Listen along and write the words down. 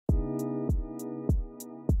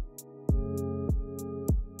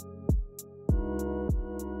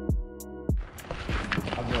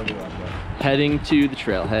Heading to the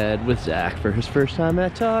trailhead with Zach for his first time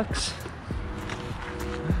at Tux.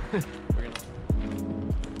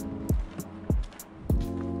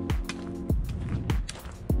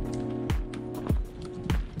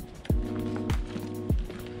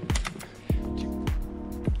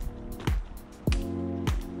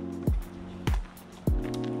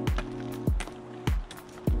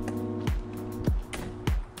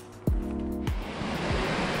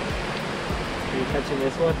 Are you catching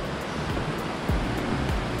this one?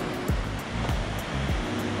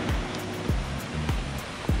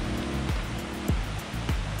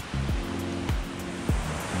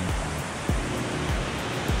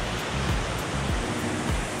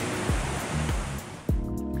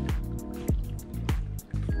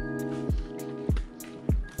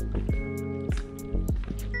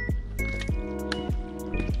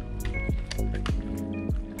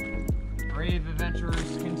 Brave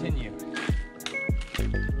adventurers continue.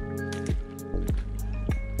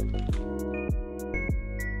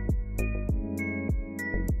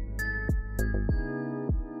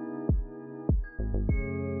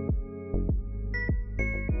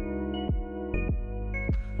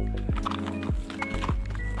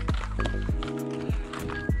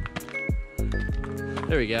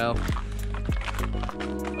 There we go.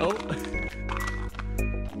 Oh.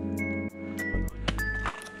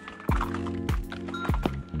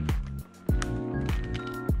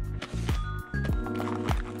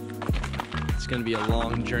 It's gonna be a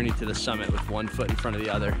long journey to the summit with one foot in front of the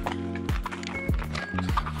other.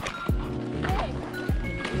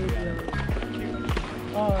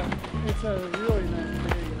 It's a really nice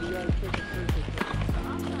day. You gotta take a picture.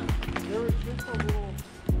 There was just a little.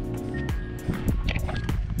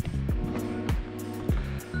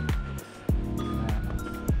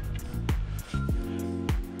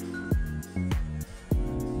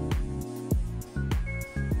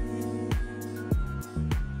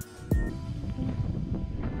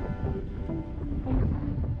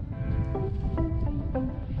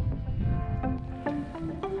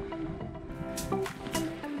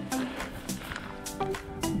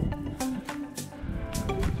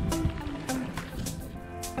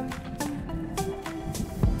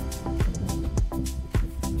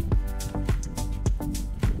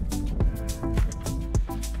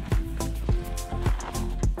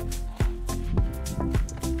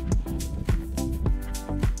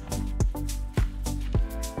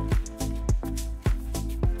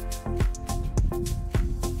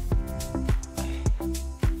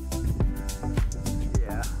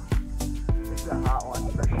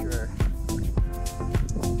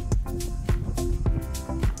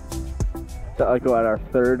 Like what, our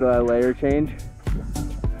third layer change?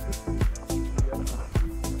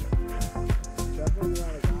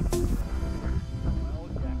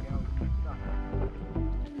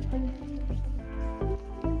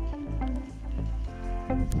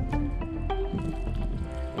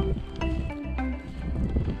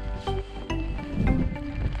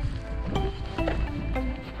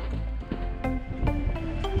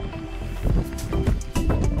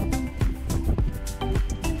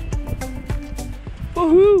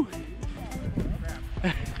 Woohoo!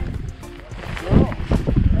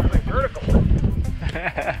 Vertical.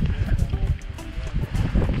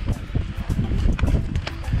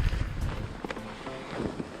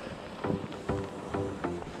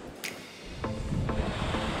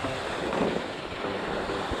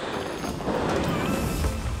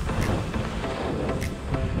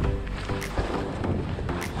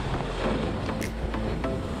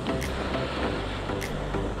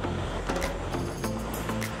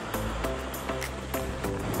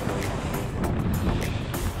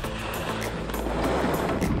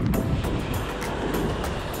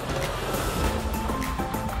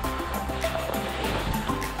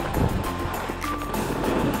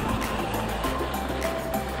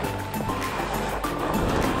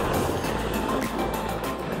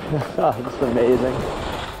 Oh, this is amazing.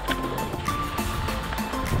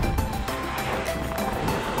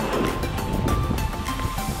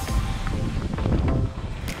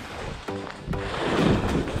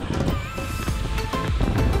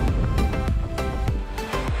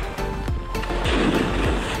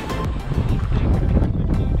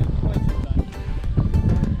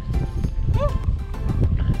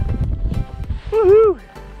 Woohoo!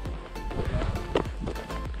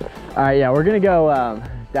 All right, yeah, we're gonna go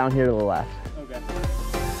down here to the left. Okay.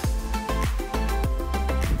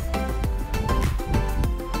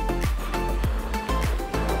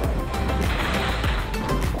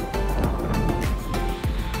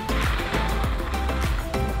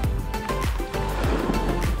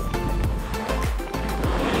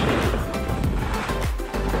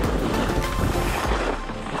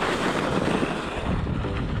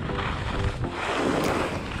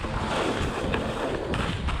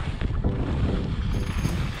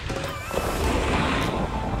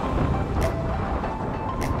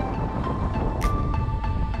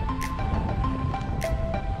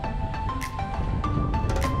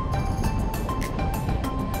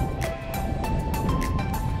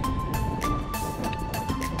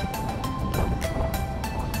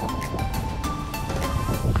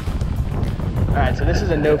 so this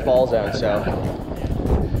is a no fall zone, so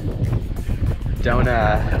don't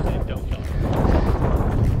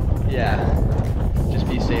yeah, just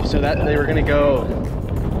be safe. So that they were gonna go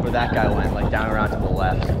where that guy went, like down around to the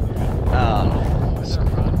left.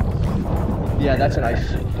 Yeah, that's a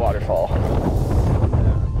nice waterfall.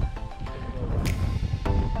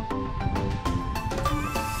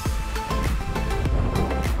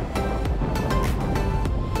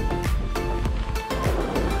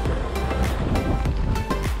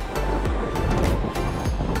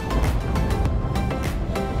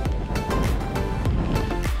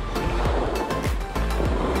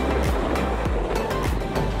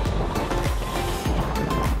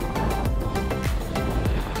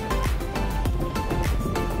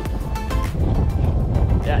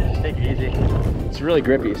 Take it easy. It's really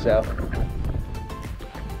grippy, so.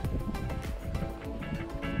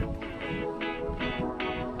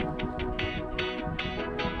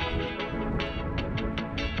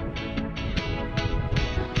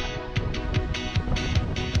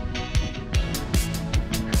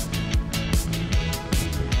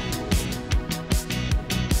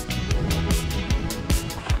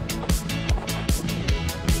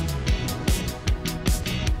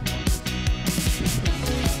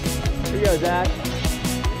 Here you go, Zach.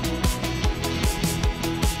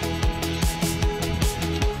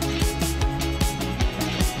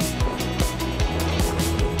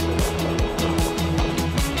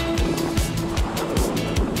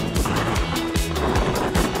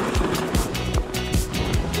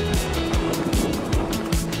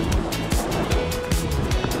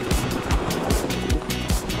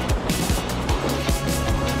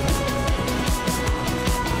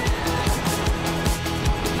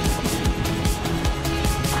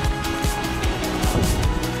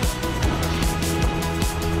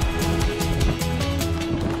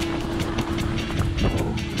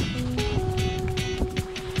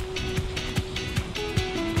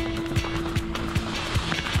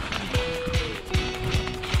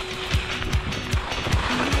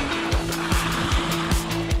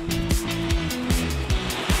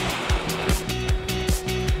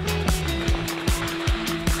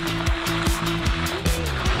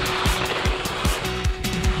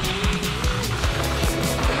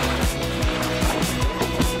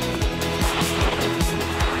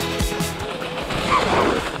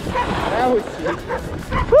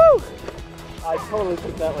 Woo! I totally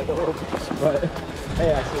took that like a little piece, but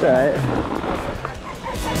hey, it's alright.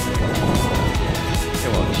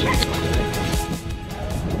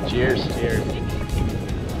 Cheers. Cheers.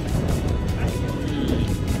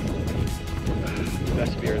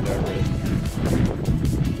 Best beer I've ever had.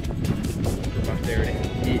 Prosperity.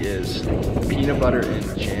 He is peanut butter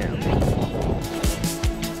and jam.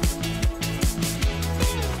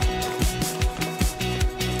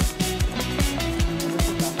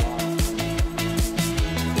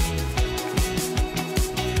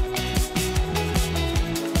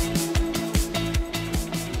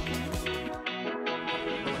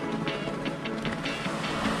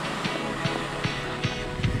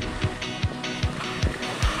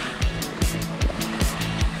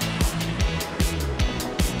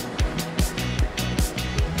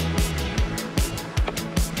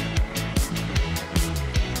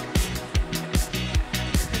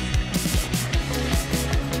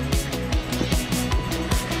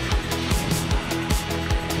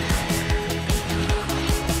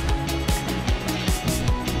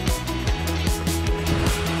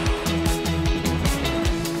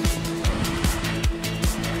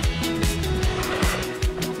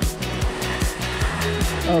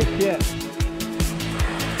 Oh shit.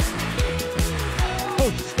 Oh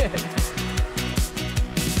shit.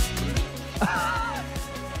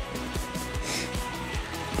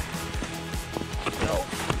 No.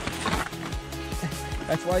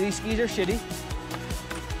 That's why these skis are shitty.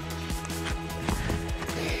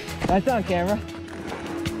 That's on camera.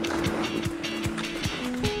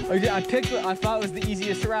 I picked what I thought was the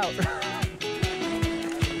easiest route.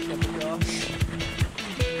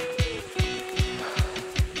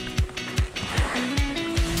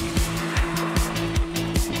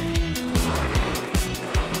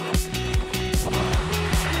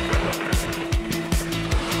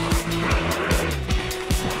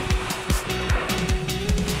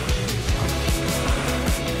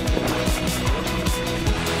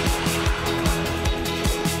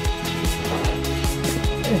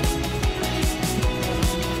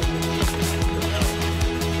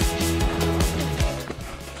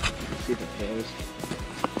 See if it goes.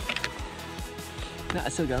 Nah,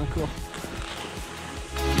 it's still going, cool.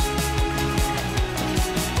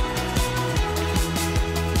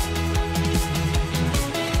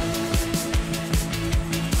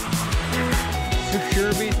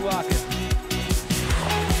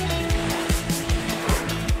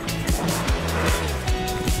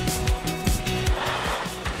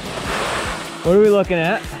 What are we looking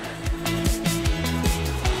at?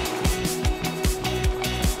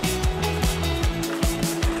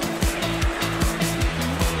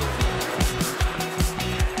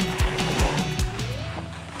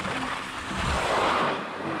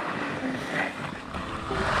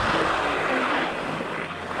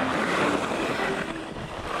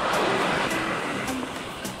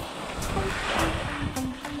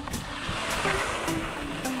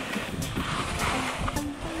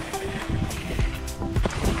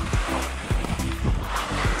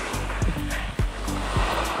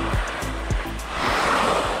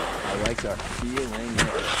 Our feeling.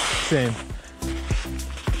 Same.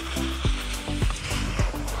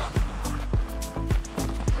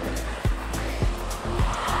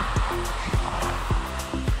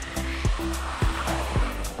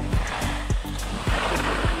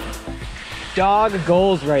 Dog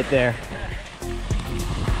goals right there.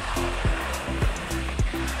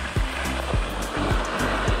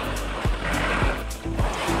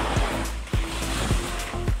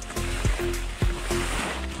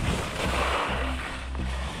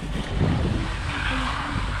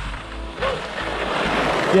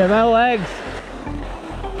 Yeah, my legs.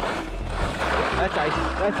 That's ice.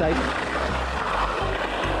 That's ice.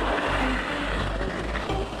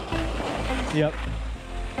 Yep.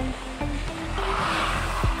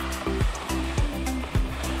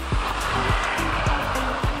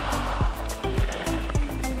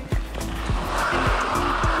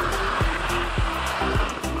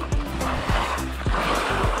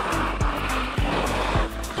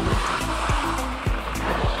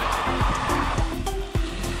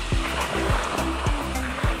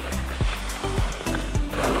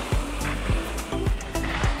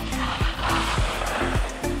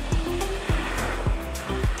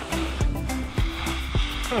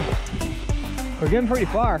 We're getting pretty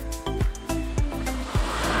far.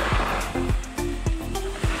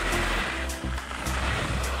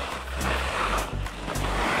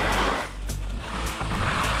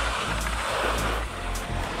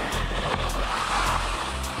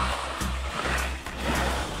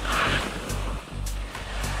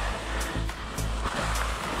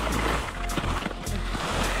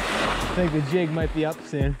 I think the jig might be up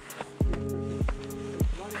soon.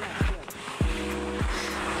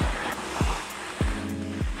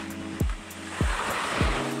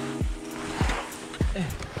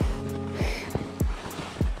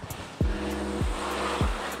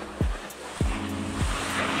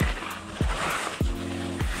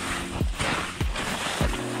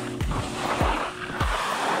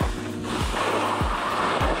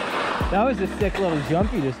 That was a sick little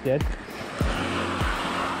jump you just did.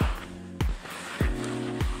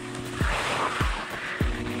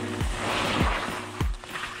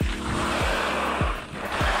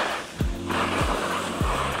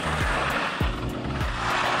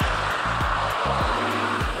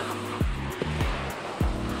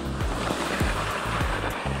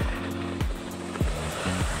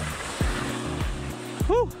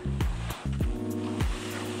 Whew.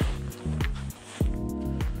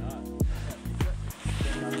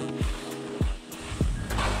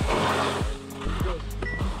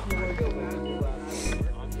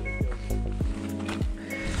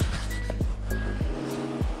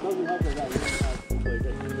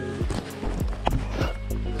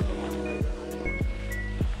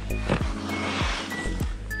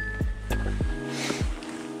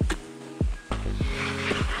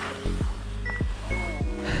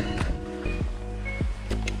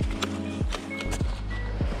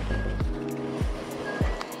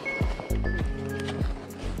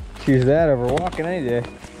 Choose that over walking any day.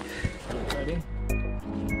 Ready?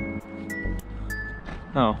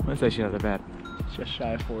 Oh, that's actually not that bad. It's just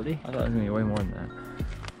shy of 40. I thought it was gonna be way more than that.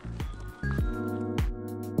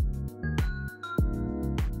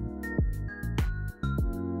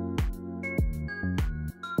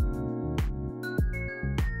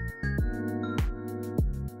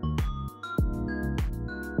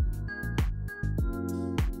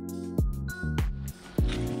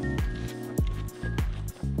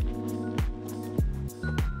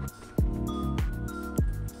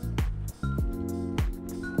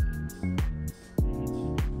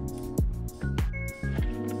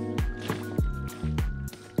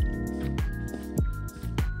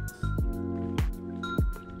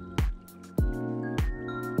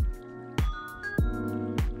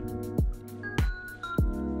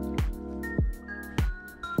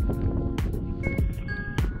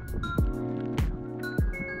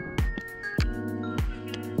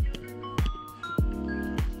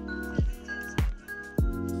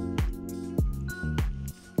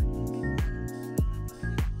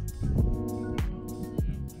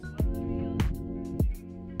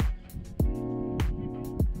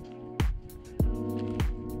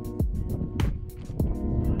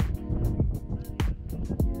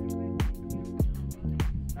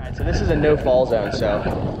 Alright, so this is a no fall zone, so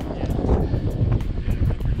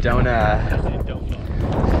don't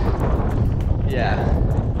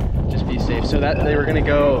just be safe. So that they were gonna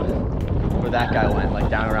go where that guy went, like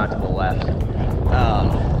down around to the left.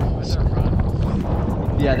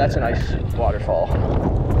 Yeah, that's a nice waterfall.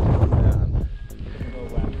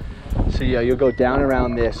 So yeah, you'll go down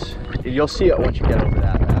around this. You'll see it once you get over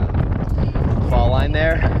that fall line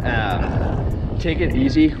there. Take it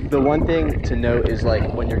easy. The one thing to note is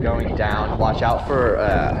like when you're going down, watch out for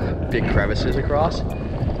big crevices across.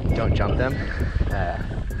 Don't jump them.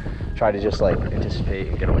 Try to just like anticipate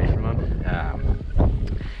and get away from them.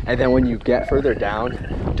 And then when you get further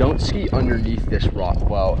down, don't ski underneath this rock,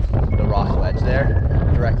 the rock ledge there,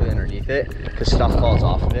 directly underneath it, because stuff falls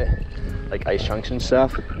off of it, like ice chunks and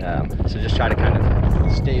stuff. So just try to kind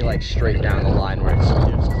of stay like straight down the line where it's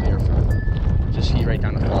clear for, just ski right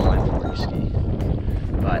down the fall line before you ski.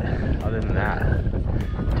 But other than that,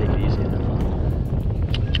 take